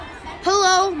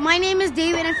Hello, my name is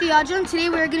David Anfiaggio, and today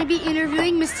we are going to be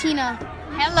interviewing Miss Tina.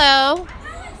 Hello.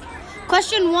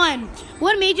 Question 1.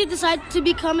 What made you decide to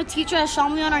become a teacher at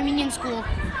Chamelon Armenian School?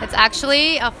 It's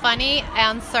actually a funny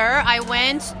answer. I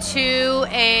went to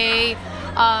a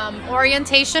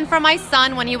orientation for my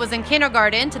son when he was in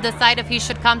kindergarten to decide if he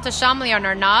should come to Chamelon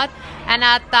or not. And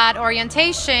at that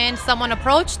orientation, someone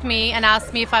approached me and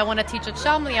asked me if I want to teach at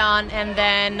Chamelon. And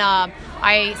then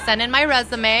I sent in my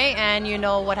resume, and you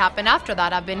know what happened after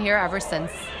that. I've been here ever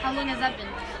since. How long has that been?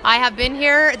 I have been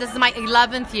here. This is my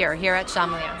 11th year here at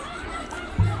Chamelon.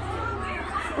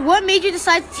 What made you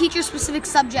decide to teach your specific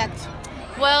subject?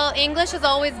 Well, English has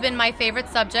always been my favorite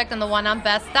subject and the one I'm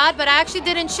best at, but I actually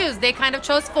didn't choose. They kind of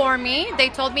chose for me. They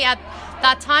told me at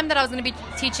that time that I was going to be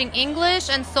teaching English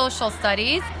and social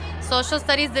studies. Social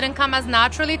studies didn't come as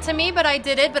naturally to me, but I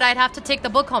did it. But I'd have to take the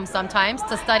book home sometimes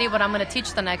to study what I'm going to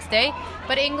teach the next day.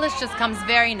 But English just comes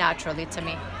very naturally to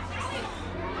me.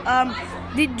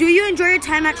 Do you enjoy your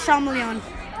time at Chamelon?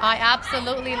 I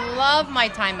absolutely love my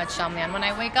time at Chamelon. When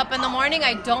I wake up in the morning,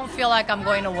 I don't feel like I'm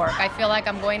going to work. I feel like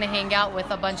I'm going to hang out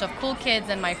with a bunch of cool kids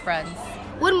and my friends.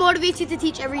 What motivates you to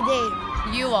teach every day?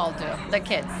 You all do, the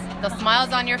kids. The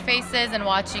smiles on your faces and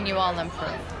watching you all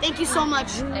improve. Thank you so much.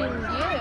 Thank you.